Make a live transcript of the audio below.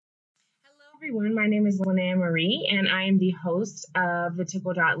everyone. My name is Linnea Marie, and I am the host of the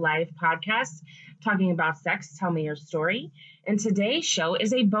Tickle.life podcast talking about sex. Tell me your story. And today's show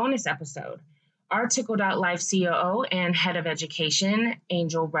is a bonus episode. Our Tickle.life COO and head of education,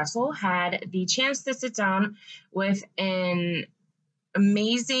 Angel Russell, had the chance to sit down with an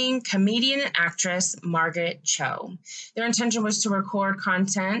amazing comedian and actress, Margaret Cho. Their intention was to record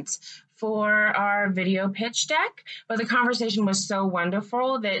content for our video pitch deck, but the conversation was so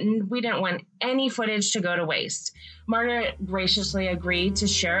wonderful that we didn't want any footage to go to waste. Margaret graciously agreed to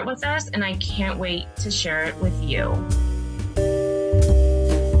share it with us, and I can't wait to share it with you.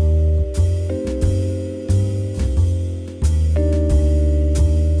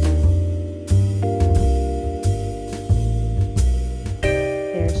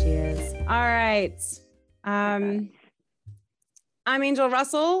 There she is. All right. I'm Angel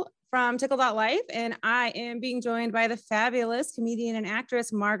Russell from Tickle.life, and I am being joined by the fabulous comedian and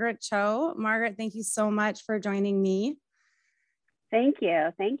actress, Margaret Cho. Margaret, thank you so much for joining me. Thank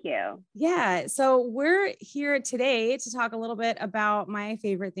you. Thank you. Yeah. So we're here today to talk a little bit about my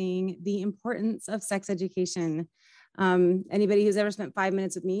favorite thing, the importance of sex education. Anybody who's ever spent 5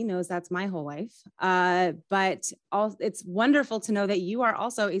 minutes with me knows that's my whole life. But it's wonderful to know that you are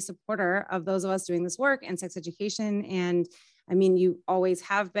also a supporter of those of us doing this work and sex education. And I mean, you always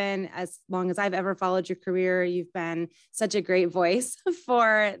have been. As long as I've ever followed your career, you've been such a great voice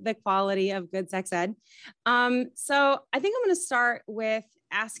for the quality of good sex ed. So I think I'm going to start with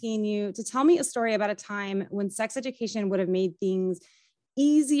asking you to tell me a story about a time when sex education would have made things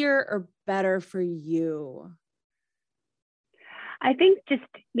easier or better for you. I think just,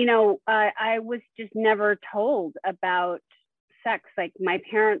 I was just never told about sex. Like my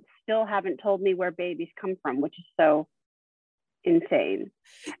parents still haven't told me where babies come from, which is so insane.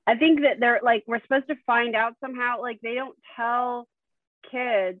 I think that they're like, we're supposed to find out somehow, like they don't tell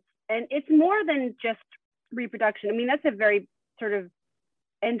kids. And it's more than just reproduction. I mean, that's a very sort of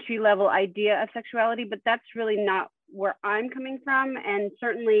entry level idea of sexuality, but that's really not where I'm coming from, and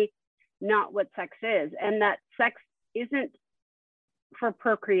certainly not what sex is. And that sex isn't for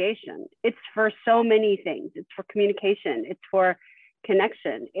procreation. It's for so many things. It's for communication. It's for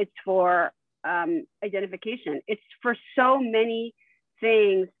connection. It's for identification. It's for so many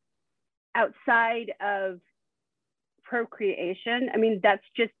things outside of procreation. I mean, that's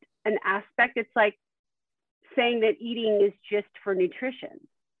just an aspect. It's like saying that eating is just for nutrition.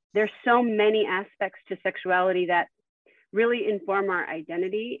 There's so many aspects to sexuality that really inform our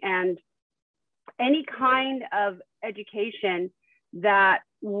identity, and any kind of education that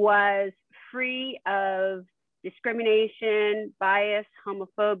was free of discrimination, bias,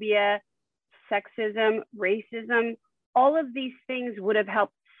 homophobia, sexism, racism, all of these things would have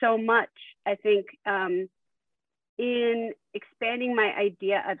helped so much, I think, in expanding my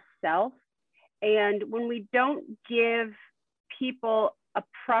idea of self. And when we don't give people a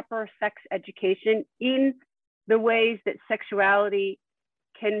proper sex education in the ways that sexuality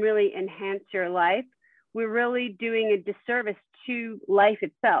can really enhance your life, we're really doing a disservice to life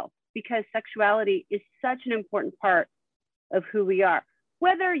itself, because sexuality is such an important part of who we are.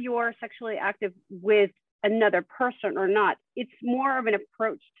 Whether you're sexually active with another person or not, it's more of an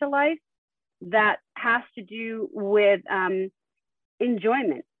approach to life that has to do with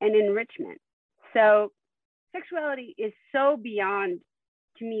enjoyment and enrichment. So sexuality is so beyond,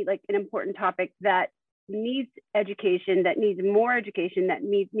 to me, like an important topic that needs education, that needs more education, that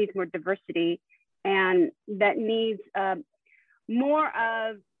needs more diversity, and that needs more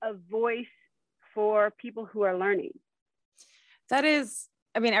of a voice for people who are learning. That is,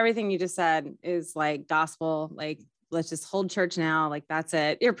 I mean, everything you just said is like gospel, like, let's just hold church now. Like, that's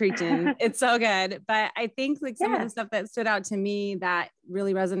it. You're preaching. It's so good. But I think like some of the stuff that stood out to me that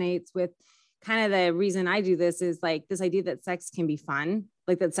really resonates with kind of the reason I do this is like this idea that sex can be fun.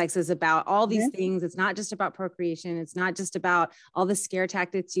 Like that sex is about all these things. It's not just about procreation. It's not just about all the scare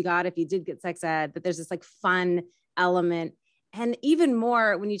tactics you got if you did get sex ed, but there's this like fun element. And even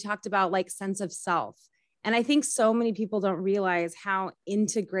more when you talked about like sense of self. And I think so many people don't realize how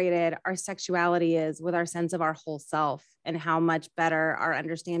integrated our sexuality is with our sense of our whole self, and how much better our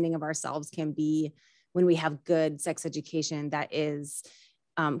understanding of ourselves can be when we have good sex education that is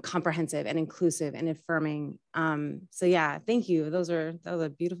comprehensive and inclusive and affirming. So yeah, thank you. That was a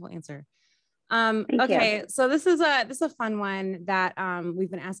beautiful answer. Okay, so this is a fun one that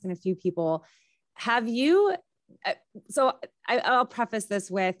we've been asking a few people. Have you? So I'll preface this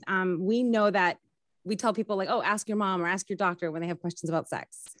with we know that we tell people like, oh, ask your mom or ask your doctor when they have questions about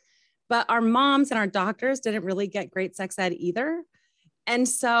sex. But our moms and our doctors didn't really get great sex ed either. And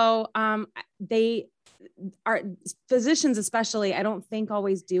so our physicians, especially, I don't think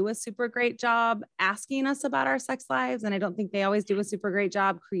always do a super great job asking us about our sex lives. And I don't think they always do a super great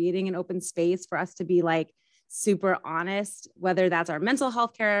job creating an open space for us to be like super honest, whether that's our mental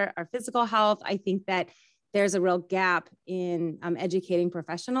health care, our physical health. I think that there's a real gap in educating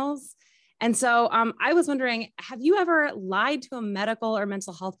professionals. And so I was wondering, have you ever lied to a medical or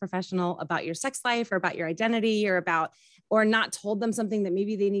mental health professional about your sex life or about your identity or not told them something that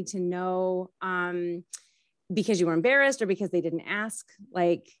maybe they need to know because you were embarrassed or because they didn't ask?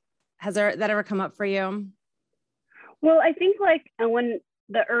 Like, has that ever come up for you? Well, I think like when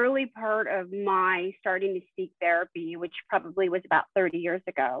the early part of my starting to seek therapy, which probably was about 30 years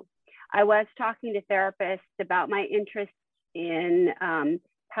ago, I was talking to therapists about my interest in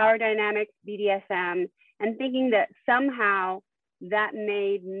power dynamics, BDSM, and thinking that somehow that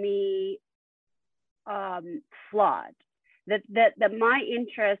made me flawed. That my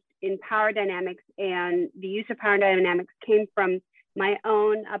interest in power dynamics and the use of power dynamics came from my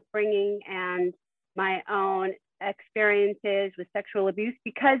own upbringing and my own experiences with sexual abuse.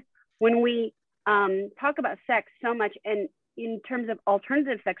 Because when we talk about sex so much, and in terms of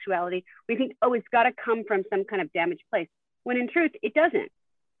alternative sexuality, we think, oh, it's got to come from some kind of damaged place, when in truth, it doesn't.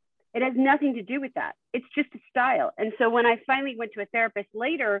 It has nothing to do with that. It's just a style. And so when I finally went to a therapist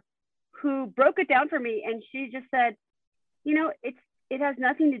later who broke it down for me, and she just said, you know, it has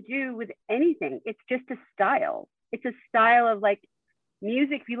nothing to do with anything. It's just a style. It's a style of like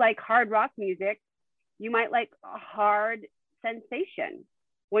music. If you like hard rock music, you might like a hard sensation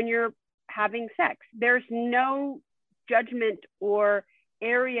when you're having sex. There's no judgment or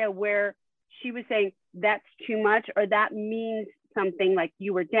area where she was saying that's too much or that means something, like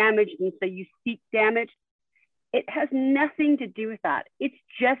you were damaged and so you seek damage. It has nothing to do with that. It's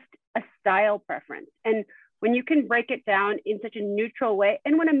just a style preference. And when you can break it down in such a neutral way,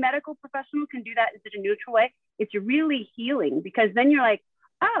 and when a medical professional can do that in such a neutral way, it's really healing, because then you're like,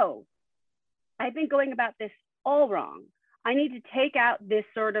 oh, I've been going about this all wrong. I need to take out this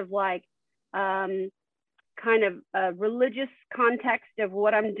sort of like kind of religious context of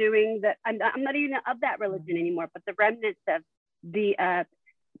what I'm doing, that I'm not even of that religion anymore, but the remnants of the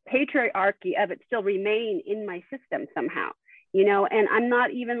patriarchy of it still remain in my system somehow, you know, and I'm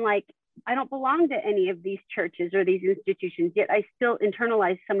not even like, I don't belong to any of these churches or these institutions, yet I still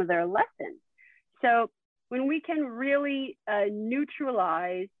internalize some of their lessons. So when we can really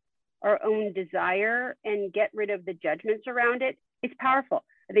neutralize our own desire and get rid of the judgments around it, it's powerful.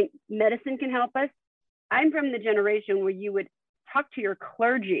 I think medicine can help us. I'm from the generation where you would talk to your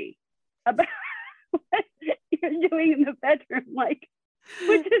clergy about what you're doing in the bedroom, like,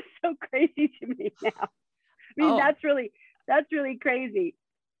 which is so crazy to me now. I mean, that's really crazy.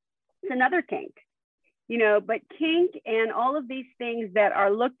 It's another kink, you know, but kink and all of these things that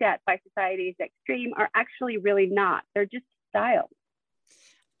are looked at by society as extreme are actually really not. They're just style.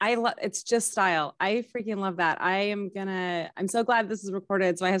 It's just style. I freaking love that. I'm so glad this is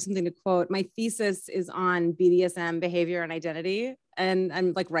recorded, so I have something to quote. My thesis is on BDSM, behavior and identity. And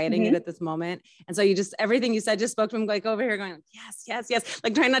I'm like writing it at this moment. And so everything you said just spoke to me, like over here going, yes, yes, yes.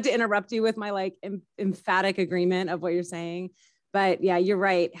 Like trying not to interrupt you with my like emphatic agreement of what you're saying. But yeah, you're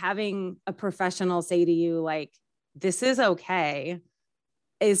right. Having a professional say to you, like, this is okay,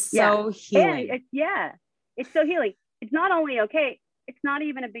 is so healing. It's so healing. It's not only okay, it's not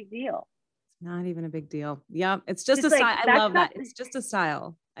even a big deal. It's not even a big deal. Yeah. It's just a style. I love that. It's just a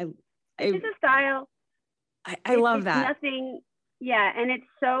style. It's just a style. I love that. Nothing. Yeah. And it's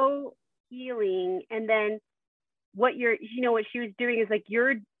so healing. And then what what she was doing is like,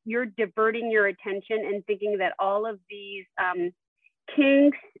 you're diverting your attention and thinking that all of these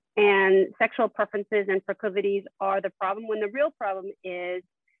kinks and sexual preferences and proclivities are the problem, when the real problem is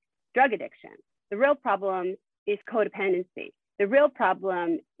drug addiction. The real problem is codependency. The real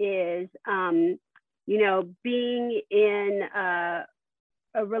problem is, being in a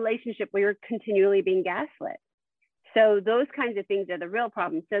relationship where you're continually being gaslit. So those kinds of things are the real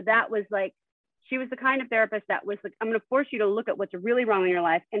problem. So that was like, she was the kind of therapist that was like, I'm going to force you to look at what's really wrong in your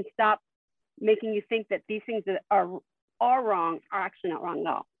life and stop making you think that these things that are wrong are actually not wrong at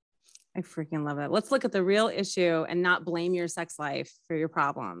all. I freaking love it. Let's look at the real issue and not blame your sex life for your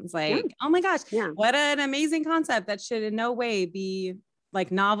problems. Like, oh my gosh, what an amazing concept that should in no way be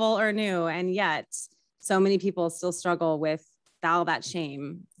like novel or new. And yet so many people still struggle with all that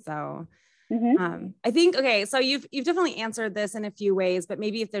shame. So I think, okay, so you've definitely answered this in a few ways, but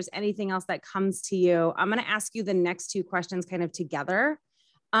maybe if there's anything else that comes to you, I'm going to ask you the next two questions kind of together.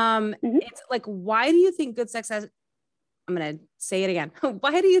 It's like, why do you think good sex I'm going to say it again.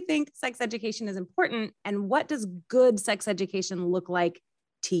 Why do you think sex education is important? And what does good sex education look like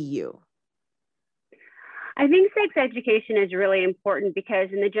to you? I think sex education is really important because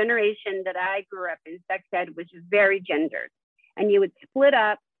in the generation that I grew up in, sex ed was very gendered. And you would split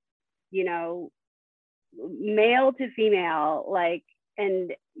up, you know, male to female, like,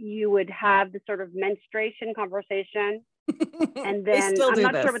 and you would have the sort of menstruation conversation. And then I'm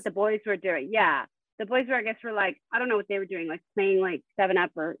not sure what the boys were doing. Yeah. The boys were, I guess, were like, I don't know what they were doing, like playing like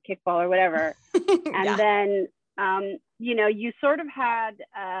 7-Up or kickball or whatever. And then, you know, you sort of had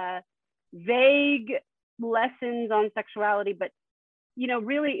vague lessons on sexuality, but, you know,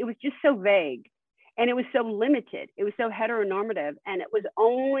 really it was just so vague and it was so limited. It was so heteronormative. And it was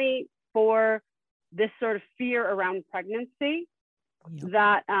only for this sort of fear around pregnancy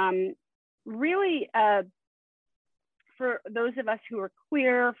that really, for those of us who were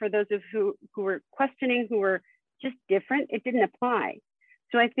queer, for those of who were questioning, who were just different, it didn't apply.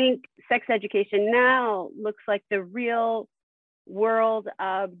 So I think sex education now looks like the real world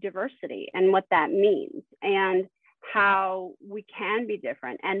of diversity and what that means and how we can be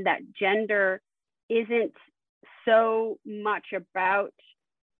different, and that gender isn't so much about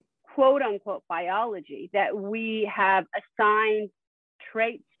quote unquote biology, that we have assigned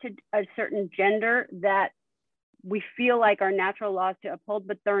traits to a certain gender that we feel like are natural laws to uphold,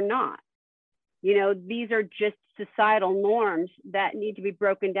 but they're not. You know, these are just societal norms that need to be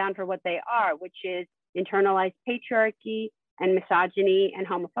broken down for what they are, which is internalized patriarchy and misogyny and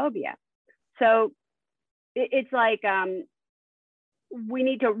homophobia. So it's like we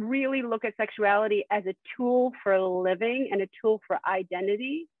need to really look at sexuality as a tool for living and a tool for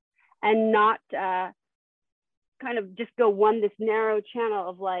identity, and not kind of just go this narrow channel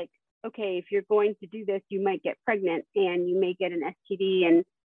of like, okay, if you're going to do this, you might get pregnant and you may get an STD and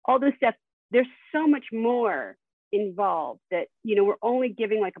all this stuff. There's so much more involved that, you know, we're only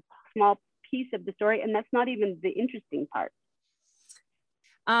giving like a small piece of the story, and that's not even the interesting part.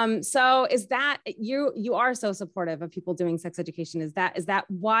 So is that you are so supportive of people doing sex education? Is that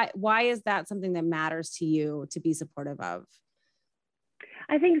why is that something that matters to you to be supportive of?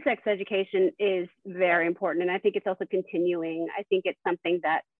 I think sex education is very important, and I think it's also continuing. I think it's something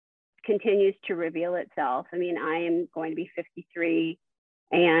that continues to reveal itself. I mean, I am going to be 53,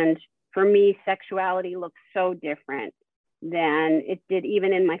 and for me, sexuality looks so different than it did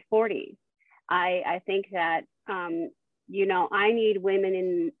even in my 40s. I think that, you know, I need women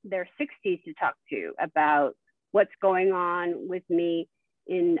in their 60s to talk to about what's going on with me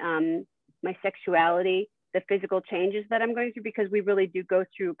in my sexuality, the physical changes that I'm going through, because we really do go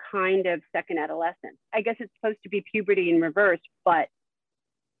through kind of second adolescence. I guess it's supposed to be puberty in reverse, but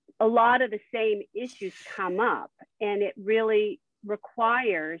a lot of the same issues come up, and it really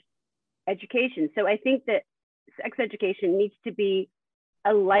requires education. So I think that sex education needs to be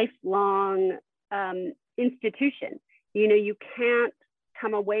a lifelong institution. You know, you can't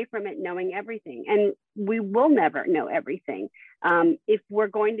come away from it knowing everything, and we will never know everything. If we're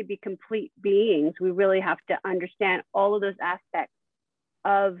going to be complete beings, we really have to understand all of those aspects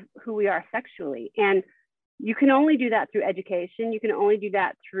of who we are sexually. And you can only do that through education. You can only do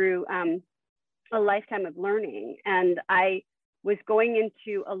that through a lifetime of learning. And I was going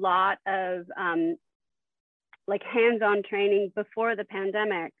into a lot of like hands-on training before the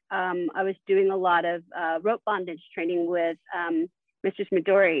pandemic. I was doing a lot of rope bondage training with Mistress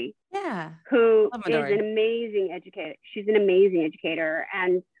Midori, who is an amazing educator. She's an amazing educator.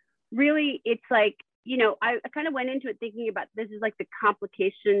 And really, it's like, you know, I kind of went into it thinking about this is like the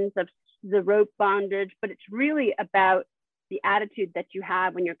complications of the rope bondage, but it's really about the attitude that you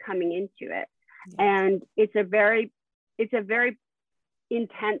have when you're coming into it. Yes. And it's a very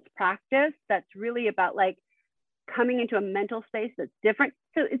intense practice that's really about like coming into a mental space that's different.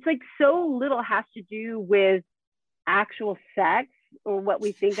 So it's like so little has to do with actual sex or what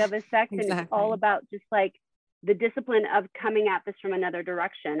we think of as sex. Exactly. And it's all about just like the discipline of coming at this from another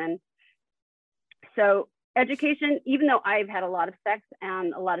direction. And so education, even though I've had a lot of sex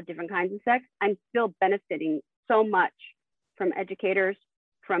and a lot of different kinds of sex, I'm still benefiting so much from educators,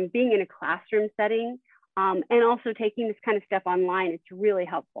 from being in a classroom setting, and also taking this kind of stuff online. It's really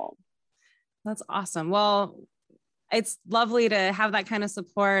helpful. That's awesome. Well, it's lovely to have that kind of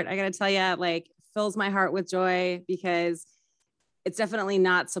support. I got to tell you, like, fills my heart with joy, because it's definitely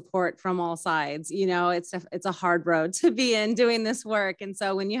not support from all sides. You know, it's a hard road to be in doing this work. And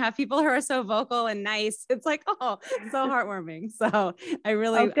so when you have people who are so vocal and nice, it's like, oh, so heartwarming. So I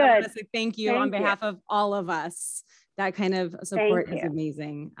want to say thank you on behalf of all of us. That kind of support is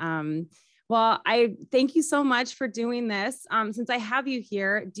amazing. Well, I thank you so much for doing this. Since I have you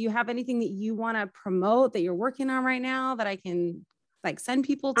here, do you have anything that you want to promote that you're working on right now that I can like send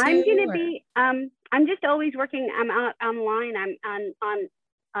people to? I'm going to be, I'm just always working. I'm out online. I'm on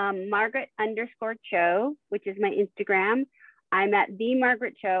Margaret_Cho, which is my Instagram. I'm at the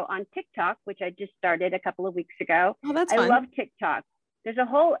Margaret Cho on TikTok, which I just started a couple of weeks ago. Oh, that's fun. I love TikTok. There's a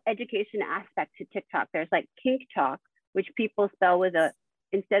whole education aspect to TikTok. There's like Kink Talk, which people spell with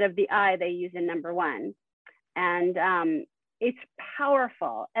instead of the I, they use a number 1. And it's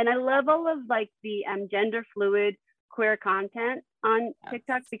powerful. And I love all of like the gender fluid queer content on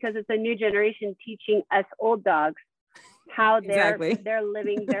TikTok, because it's a new generation teaching us old dogs how they're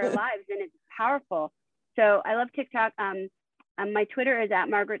living their lives, and it's powerful. So I love TikTok. My Twitter is at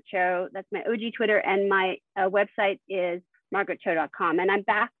Margaret Cho. That's my OG Twitter, and my website is margaretcho.com. And I'm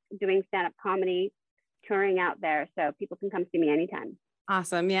back doing stand-up comedy, touring out there, so people can come see me anytime.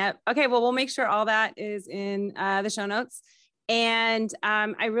 Awesome. Yeah. Okay. Well, we'll make sure all that is in the show notes. And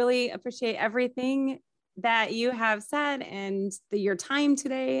I really appreciate everything that you have said and your time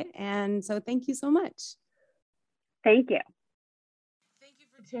today. And so thank you so much. Thank you. Thank you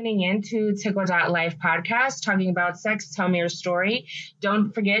for tuning in to Tickle.life podcast, talking about sex. Tell me your story.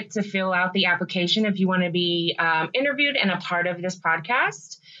 Don't forget to fill out the application if you want to be interviewed and a part of this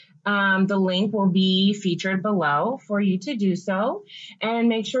podcast. The link will be featured below for you to do so. And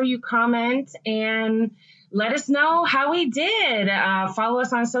make sure you comment and let us know how we did. Follow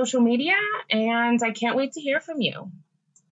us on social media, and I can't wait to hear from you.